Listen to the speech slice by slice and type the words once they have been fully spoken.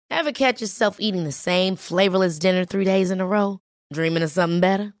Ever catch yourself eating the same flavorless dinner 3 days in a row? Dreaming of something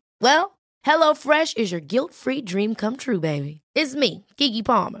better? Well, HelloFresh is your guilt-free dream come true, baby. It's me, Keke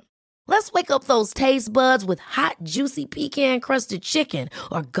Palmer. Let's wake up those taste buds with hot, juicy pecan-crusted chicken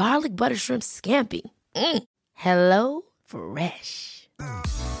or garlic butter shrimp scampi. Hello Fresh.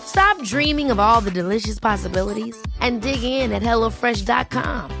 Stop dreaming of all the delicious possibilities and dig in at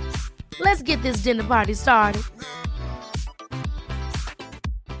HelloFresh.com. Let's get this dinner party started.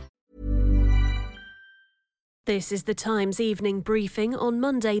 This is the Times evening briefing on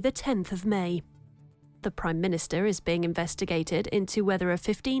Monday, the 10th of May. The Prime Minister is being investigated into whether a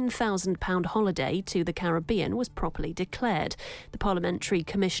 £15,000 holiday to the Caribbean was properly declared. The Parliamentary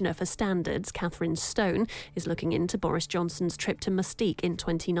Commissioner for Standards, Catherine Stone, is looking into Boris Johnson's trip to Mustique in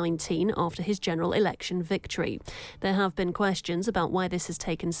 2019 after his general election victory. There have been questions about why this has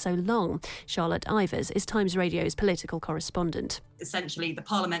taken so long. Charlotte Ivers is Times Radio's political correspondent. Essentially, the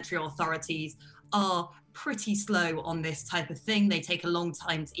parliamentary authorities are pretty slow on this type of thing. They take a long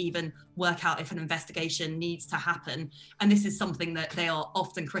time to even work out if an investigation needs to happen. And this is something that they are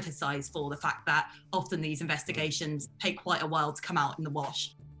often criticised for, the fact that often these investigations take quite a while to come out in the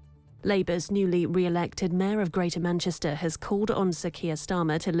wash. Labour's newly re-elected Mayor of Greater Manchester has called on Sir Keir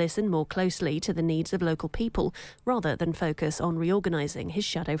Starmer to listen more closely to the needs of local people rather than focus on reorganising his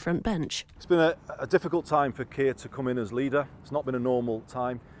shadow front bench. It's been a difficult time for Keir to come in as leader. It's not been a normal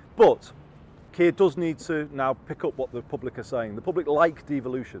time, but Keir does need to now pick up what the public are saying. The public like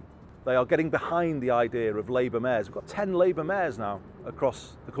devolution. They are getting behind the idea of Labour mayors. We've got 10 Labour mayors now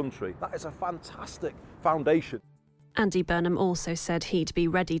across the country. That is a fantastic foundation. Andy Burnham also said he'd be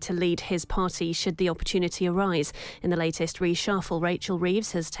ready to lead his party should the opportunity arise. In the latest reshuffle, Rachel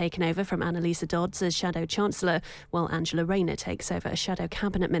Reeves has taken over from Annalisa Dodds as Shadow Chancellor, while Angela Rayner takes over as Shadow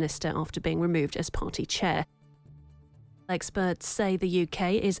Cabinet Minister after being removed as party chair. Experts say the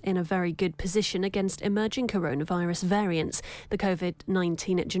UK is in a very good position against emerging coronavirus variants. The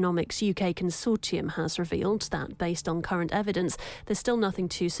COVID-19 Genomics UK Consortium has revealed that, based on current evidence, there's still nothing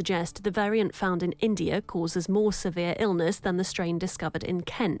to suggest the variant found in India causes more severe illness than the strain discovered in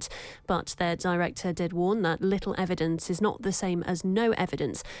Kent. But their director did warn that little evidence is not the same as no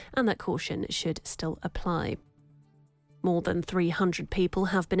evidence and that caution should still apply. More than 300 people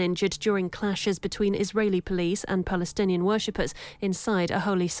have been injured during clashes between Israeli police and Palestinian worshippers inside a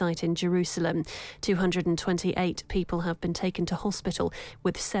holy site in Jerusalem. 228 people have been taken to hospital,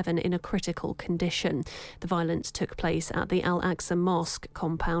 with 7 in a critical condition. The violence took place at the Al-Aqsa Mosque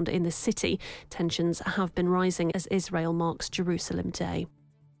compound in the city. Tensions have been rising as Israel marks Jerusalem Day.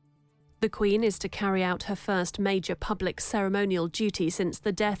 The Queen is to carry out her first major public ceremonial duty since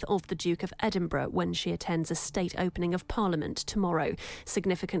the death of the Duke of Edinburgh when she attends a state opening of Parliament tomorrow.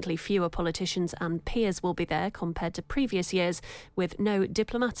 Significantly fewer politicians and peers will be there compared to previous years, with no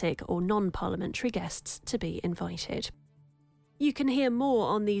diplomatic or non-parliamentary guests to be invited. You can hear more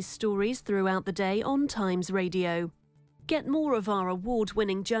on these stories throughout the day on Times Radio. Get more of our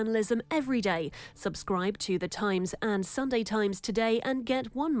award-winning journalism every day. Subscribe to The Times and Sunday Times today and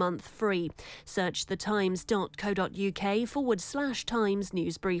get 1 month free. Search thetimes.co.uk/Times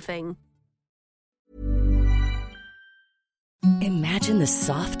News Briefing. Imagine the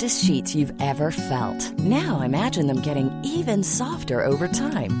softest sheets you've ever felt. Now imagine them getting even softer over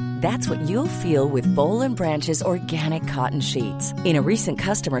time. That's what you'll feel with Boll & Branch's organic cotton sheets. In a recent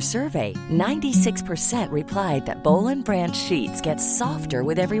customer survey, 96% replied that Boll & Branch sheets get softer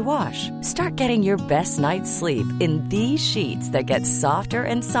with every wash. Start getting your best night's sleep in these sheets that get softer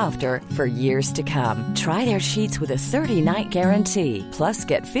and softer for years to come. Try their sheets with a 30-night guarantee. Plus,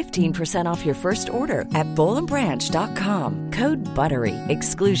 get 15% off your first order at bollandbranch.com. Code BUTTERY.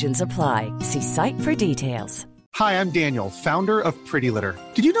 Exclusions apply. See site for details. Hi, I'm Daniel, founder of Pretty Litter.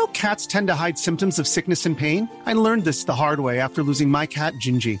 Did you know cats tend to hide symptoms of sickness and pain? I learned this the hard way after losing my cat,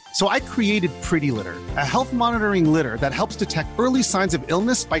 Gingy. So I created Pretty Litter, a health monitoring litter that helps detect early signs of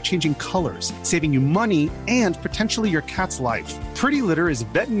illness by changing colors, saving you money and potentially your cat's life. Pretty Litter is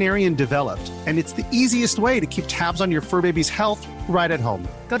veterinarian developed, and it's the easiest way to keep tabs on your fur baby's health right at home.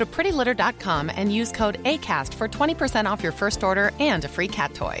 Go to prettylitter.com and use code ACAST for 20% off your first order and a free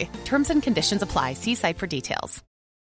cat toy. Terms and conditions apply. See site for details.